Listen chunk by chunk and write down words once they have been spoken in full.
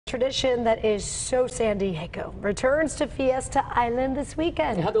Tradition that is so San Diego returns to Fiesta Island this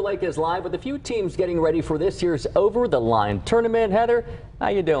weekend. Heather Lake is live with a few teams getting ready for this year's Over the Line tournament. Heather, how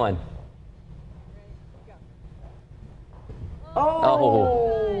you doing?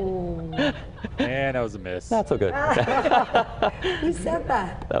 Oh. Man, that was a miss. Not so good. Who said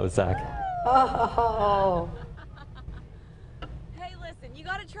that? That was Zach. Oh. Hey, listen, you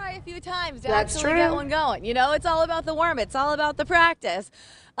got to try a few times to That's actually true. get one going. You know, it's all about the worm. It's all about the practice.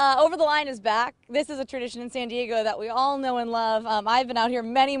 Over the Line is back. This is a tradition in San Diego that we all know and love. I've been out here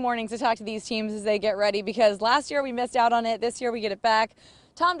many mornings to talk to these teams as they get ready because last year we missed out on it. This year we get it back.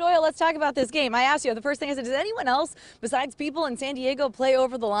 Tom Doyle, let's talk about this game. I asked you, the first thing I said, does anyone else besides people in San Diego play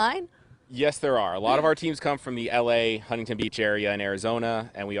Over the Line? Yes, there are. A lot of our teams come from the LA, Huntington Beach area in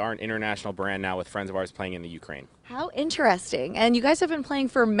Arizona, and we are an international brand now with friends of ours playing in the Ukraine. How interesting. And you guys have been playing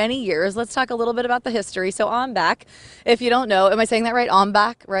for many years. Let's talk a little bit about the history. So Ombak, if you don't know, am I saying that right?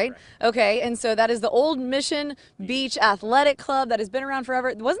 Ombak, right? Okay, and so that is the old Mission Beach Athletic Club that has been around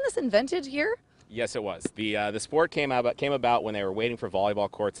forever. Wasn't this invented here? Yes, it was. The sport came about when they were waiting for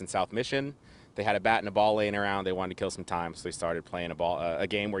volleyball courts in South Mission. They had a bat and a ball laying around. They wanted to kill some time, so they started playing a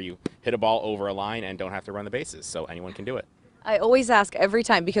game where you hit a ball over a line and don't have to run the bases, so anyone can do it. I always ask every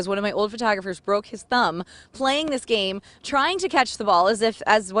time because one of my old photographers broke his thumb playing this game, trying to catch the ball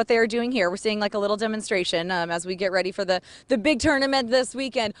as what they are doing here. We're seeing like a little demonstration as we get ready for the big tournament this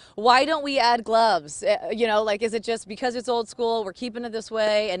weekend. Why don't we add gloves? You know, like, is it just because it's old school, we're keeping it this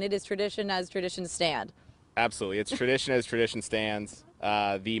way, and it is tradition as traditions stand? Absolutely. It's tradition as tradition stands.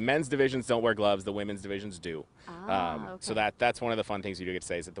 The men's divisions don't wear gloves. The women's divisions do. Okay. So that's one of the fun things you do get to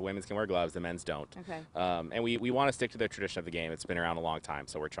say is that the women's can wear gloves, the men's don't. Okay. And we want to stick to the tradition of the game. It's been around a long time,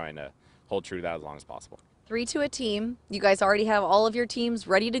 so we're trying to hold true to that as long as possible. 3 to a team. You guys already have all of your teams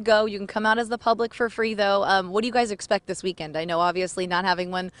ready to go. You can come out as the public for free, though. What do you guys expect this weekend? I know, obviously, not having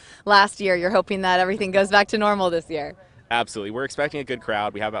one last year, you're hoping that everything goes back to normal this year. Absolutely. We're expecting a good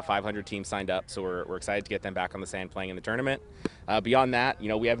crowd. We have about 500 teams signed up, so we're excited to get them back on the sand playing in the tournament. Beyond that, you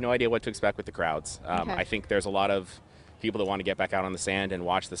know, we have no idea what to expect with the crowds. Okay. I think there's a lot of people that want to get back out on the sand and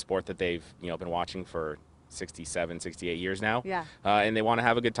watch the sport that they've, been watching for 67, 68 years now. Yeah. And they want to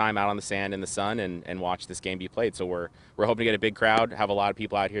have a good time out on the sand in the sun and watch this game be played. So we're hoping to get a big crowd, have a lot of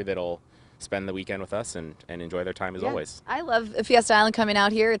people out here that'll spend the weekend with us and enjoy their time as always. I love Fiesta Island coming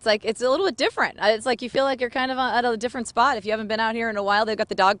out here. It's like, it's a little bit different. It's like you feel like you're kind of at a different spot. If you haven't been out here in a while, they've got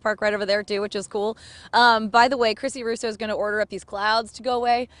the dog park right over there too, which is cool. By the way, Chrissy Russo is going to order up these clouds to go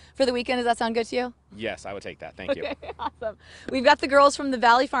away for the weekend. Does that sound good to you? Yes, I would take that. Thank you. Awesome. We've got the girls from the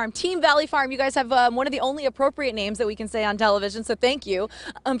Valley Farm. Team Valley Farm, you guys have one of the only appropriate names that we can say on television, so thank you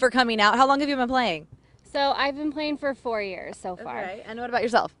for coming out. How long have you been playing? So I've been playing for 4 years so far. Okay, and what about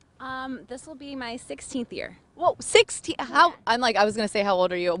yourself? This will be my 16th year. Whoa, 16. How? I was going to say, how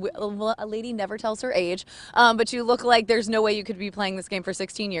old are you? A lady never tells her age, but you look like there's no way you could be playing this game for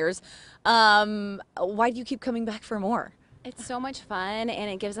 16 years. Why do you keep coming back for more? It's so much fun, and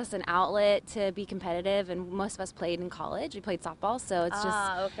it gives us an outlet to be competitive, and most of us played in college. We played softball, so it's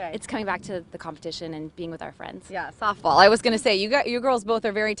just it's coming back to the competition and being with our friends. Yeah, softball. I was going to say, you girls both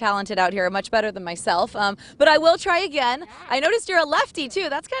are very talented out here, much better than myself, but I will try again. I noticed you're a lefty, too.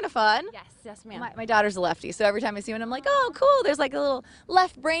 That's kind of fun. Yes, ma'am. My daughter's a lefty, so every time I see one, I'm like, oh, cool. There's like a little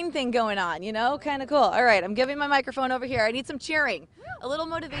left brain thing going on, you know? Kind of cool. All right, I'm giving my microphone over here. I need some cheering, a little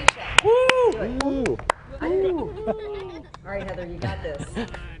motivation. Woo! All right, Heather, you got this.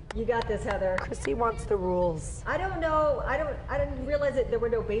 You got this, Heather. Chrissy wants the rules. I don't know. I didn't realize that there were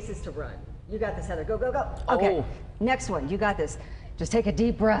no bases to run. You got this, Heather. Go, go, go. Okay. Oh. Next one. You got this. Just take a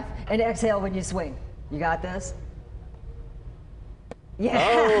deep breath and exhale when you swing. You got this? Yeah.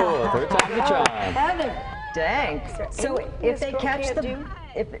 Oh, third time the charm. Heather. Dang. So if they catch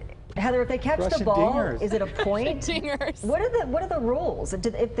Heather, if they catch the ball, is it a point? Dingers. What are the rules?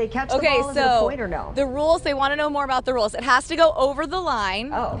 If they catch the Okay, ball, is so it a point or no? the rules, they want to know more about the rules. It has to go over the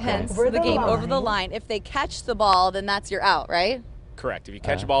line, hence Over the the game over the line. line. If they catch the ball, then that's your out, right? Correct. If you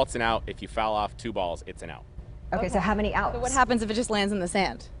catch a ball, it's an out. If you foul off 2 balls, it's an out. Okay, so how many outs? So what happens if it just lands in the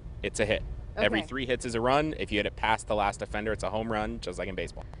sand? It's a hit. Okay. Every 3 hits is a run. If you hit it past the last defender, it's a home run, just like in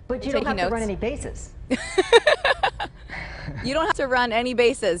baseball. But you You're don't have taking to run notes? any bases. You don't have to run any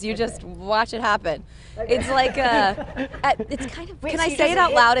bases. You just watch it happen. It's like it's kind of. Wait, Can so I you say just it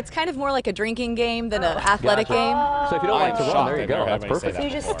out hit- loud? It's kind of more like a drinking game than an athletic game. So if you don't like to run, shocked there you I've go. never That's had anybody say perfect. that. You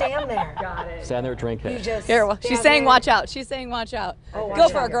just stand there. Got it. Stand there, drink You it. just Here, she's stand saying there. watch out. She's saying watch out. Oh, Go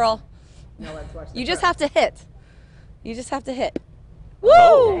watch for out. it, girl. Now let's watch the You just first. have to hit. You just have to hit.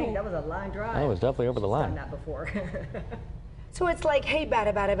 Dang, Woo! that was a line drive. That was definitely over the She's done line. that before. So it's like, hey,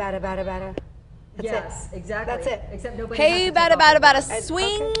 batter, batter, batter, batter, batter. Yes, exactly. That's it. Except nobody Hey, has to take bada, off bada, their bada, gloves.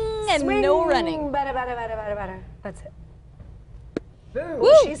 swing Okay. and no running. Bada, bada, bada, bada, bada. That's it. Boom.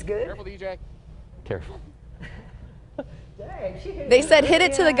 Ooh, she's good. Careful, DJ. Careful. Dang, she hit They it. said hit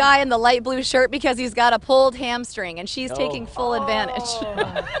it to the guy in the light blue shirt because he's got a pulled hamstring and she's taking full advantage.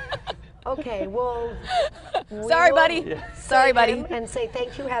 Oh. Okay, well. Sorry, buddy. Sorry, buddy. And say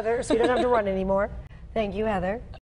thank you, Heather, so you don't have to run anymore. Thank you, Heather.